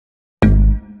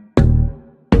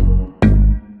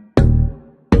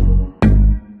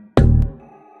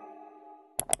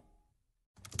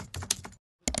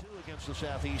against the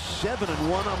Southeast,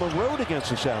 7-1 on the road against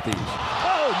the Southeast.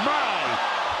 Oh my!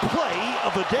 Play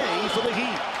of the day for the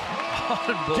Heat.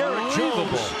 Derek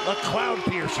Jones, a cloud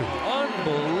piercer.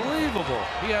 Unbelievable.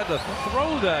 He had to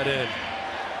throw that in.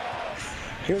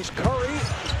 Here's Curry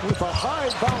with a high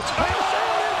bounce pass.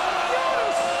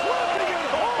 Giannis slapping it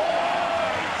home.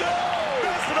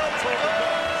 That's what I'm talking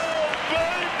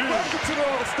about. Welcome to the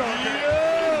All-Star game.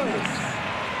 Yes.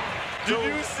 Did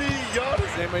you see Giannis?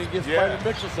 I mean, he gives Brandon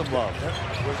Mitchell some love.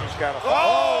 Wizards got a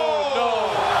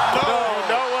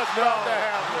no, what's wrong to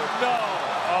happen? No.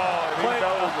 Oh, and he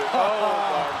knows it. Oh,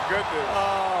 my goodness.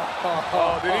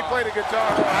 Oh, did he play the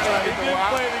guitar? He did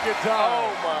play the guitar.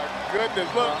 Oh, my goodness.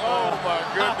 Look. Oh, my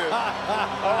goodness.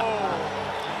 Oh,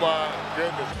 my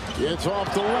goodness. It's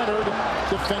off to Leonard,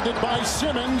 defended by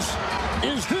Simmons.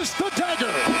 Is this the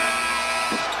dagger?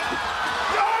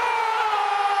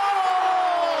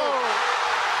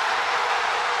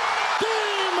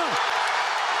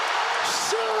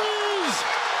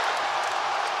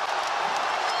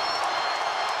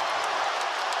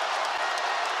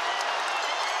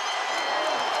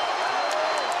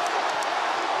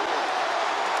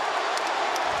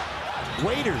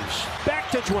 Waiters,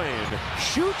 back to Dwayne,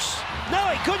 shoots, no,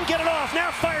 he couldn't get it off, now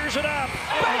fires it up,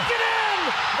 back it in,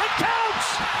 it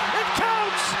counts,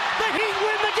 the Heat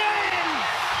win the game,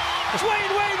 Dwayne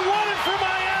Wade won it for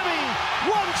Miami,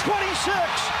 126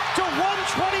 to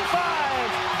 125.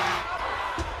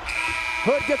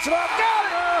 Hood gets it off, got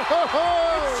it,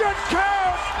 it should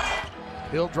count.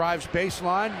 Hill drives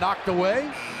baseline, knocked away,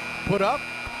 put up,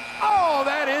 oh,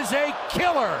 that is a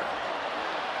killer.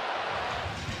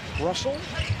 Russell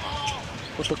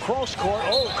with the cross court.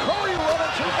 Oh, Curry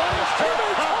running to his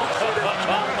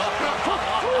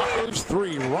teammates.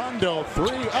 Three, Rondo,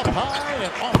 three, up high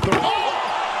and off the wall.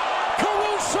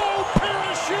 Caruso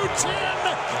parachutes in.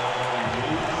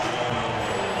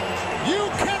 You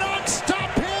cannot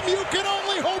stop him. You can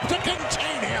only hope to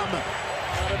contain him.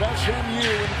 Out of SMU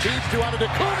and feeds to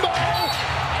Antetokounmpo.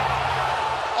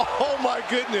 Oh my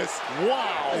goodness.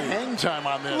 Wow. Hang time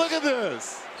on this. Look at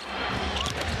this.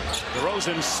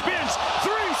 DeRozan spins,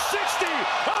 360,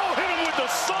 oh, hit him with the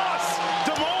sauce,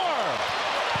 DeMar.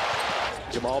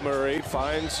 Jamal Murray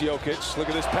finds Jokic, look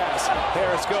at this pass,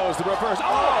 Harris goes, the reverse, oh,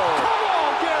 come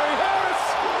on, Gary Harris!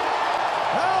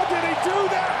 How did he do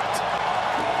that?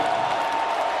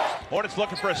 Hornets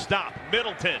looking for a stop,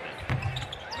 Middleton.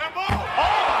 Oh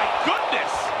my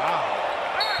goodness! Wow.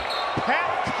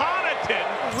 Pat Connaughton.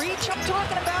 Reach I'm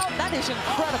talking about, that is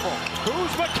incredible.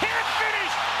 Kuzma can't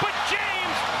finish, but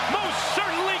James most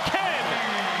certainly can.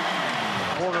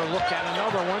 Porter look at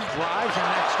another one, drives, and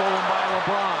that's stolen by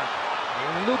LeBron.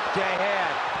 And looped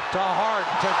ahead to Hart,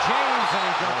 to James, and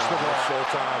he dunks the ball.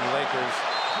 Showtime, Lakers.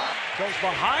 Goes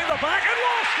behind the back and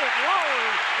lost it. Lowry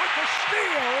with the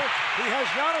steal. He has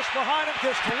Giannis behind him,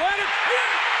 gets to Leonard. He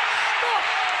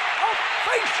stuffed a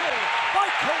facial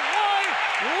by Kawhi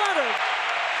Leonard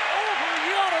over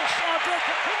Giannis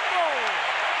Antetokounmpo.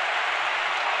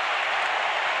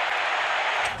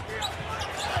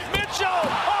 Mitchell,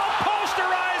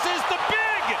 posterizes the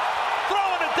big,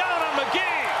 throwing it down on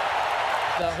McGee.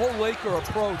 The whole Laker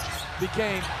approach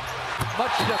became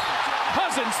much different.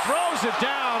 Cousins throws it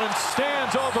down and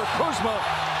stands over Kuzma.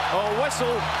 A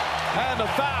whistle and a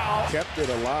foul. Kept it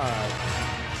alive.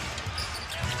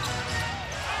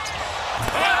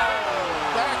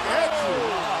 Back at you.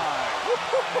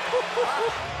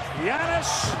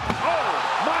 Giannis. Oh,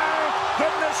 my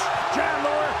goodness.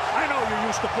 Chandler, I know you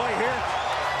used to play here.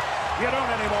 You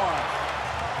don't anymore.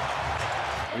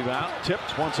 Rebound,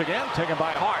 tipped once again, taken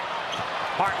by Hart.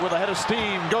 Hart with a head of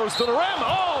steam, goes to the rim.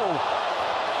 Oh!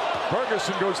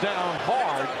 Ferguson goes down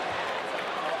hard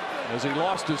as he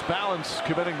lost his balance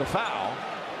committing the foul.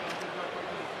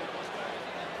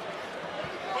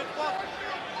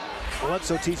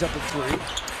 Bledsoe tees up at three.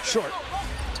 Short.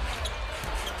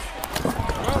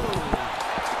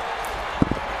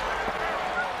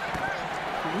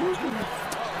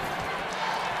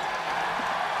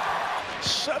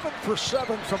 7 for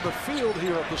 7 from the field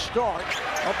here at the start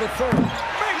of the third.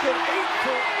 Make it 8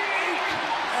 for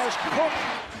 8 as Cook.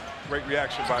 Great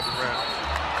reaction by Durant.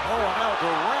 Oh, and now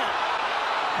Durant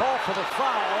call for the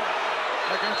foul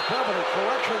against Beverly.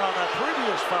 Correction on that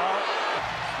previous foul.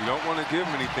 You don't want to give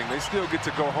them anything. They still get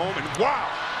to go home, and wow!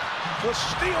 The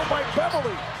steal by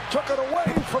Beverly took it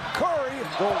away from Curry.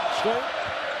 Golden State.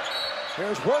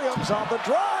 Here's Williams on the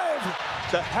drive.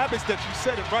 The habits that you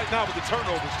said, and right now with the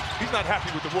turnovers, he's not happy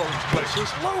with the Warriors play. This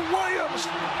is Lou Williams.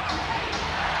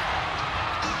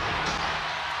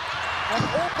 An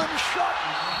open shot.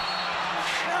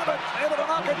 Shabbat able to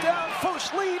knock it down.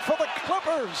 First lead for the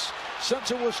Clippers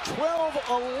since it was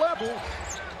 12-11.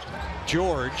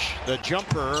 George, the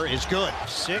jumper is good.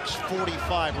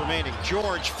 6:45 remaining.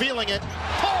 George feeling it.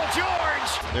 Paul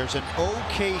George! There's an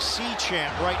OKC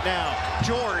chant right now.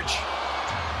 George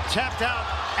tapped out.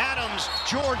 Adams.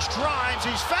 George drives.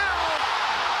 He's fouled.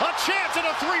 A chance at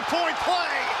a three-point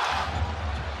play.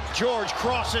 George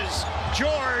crosses.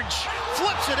 George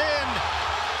flips it in.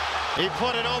 He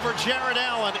put it over Jared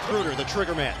Allen. Kruger, the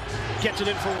trigger man, gets it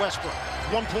in for Westbrook.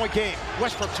 1-point game.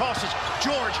 Westbrook tosses.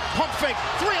 George, pump fake.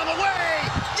 Three on the way.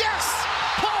 Yes!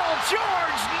 Paul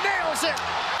George nails it.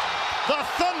 The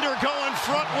Thunder go in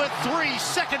front with 3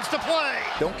 seconds to play.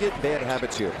 Don't get bad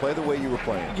habits here. Play the way you were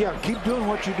playing. Yeah, keep doing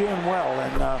what you're doing well.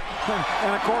 And of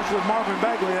course, with Marvin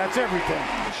Bagley, that's everything.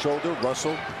 Shoulder,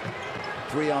 Russell.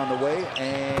 3 on the way,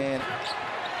 and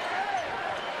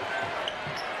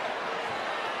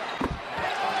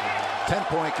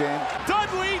 10-point game.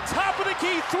 Dudley, top of the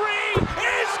key, 3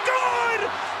 is good!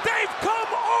 They've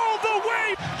come all the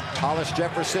way! Hollis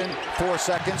Jefferson, 4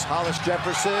 seconds. Hollis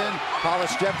Jefferson.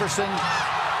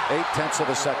 0.8 of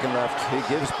a second left. He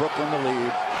gives Brooklyn the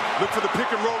lead. Look for the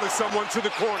pick and roll and someone to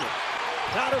the corner.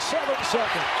 Down to 7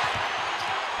 seconds.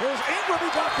 Here's Ingram. He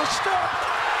got the step.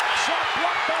 Shot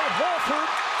blocked by Horford.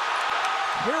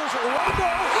 Here's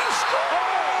Rondo. He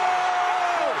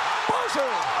scores!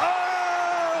 Buzzer!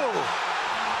 Oh!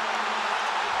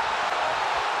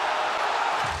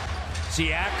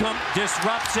 Siakam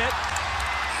disrupts it.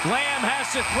 Lamb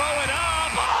has to throw it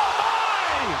up. Oh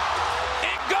my!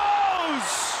 It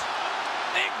goes!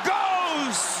 It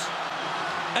goes!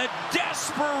 A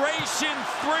desperation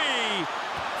 3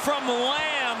 from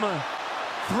Lamb.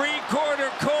 3-quarter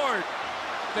court.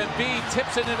 Then B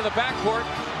tips it into the backcourt.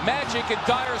 Magic and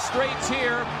dire straits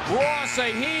here. Ross,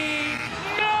 a heave.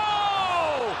 No!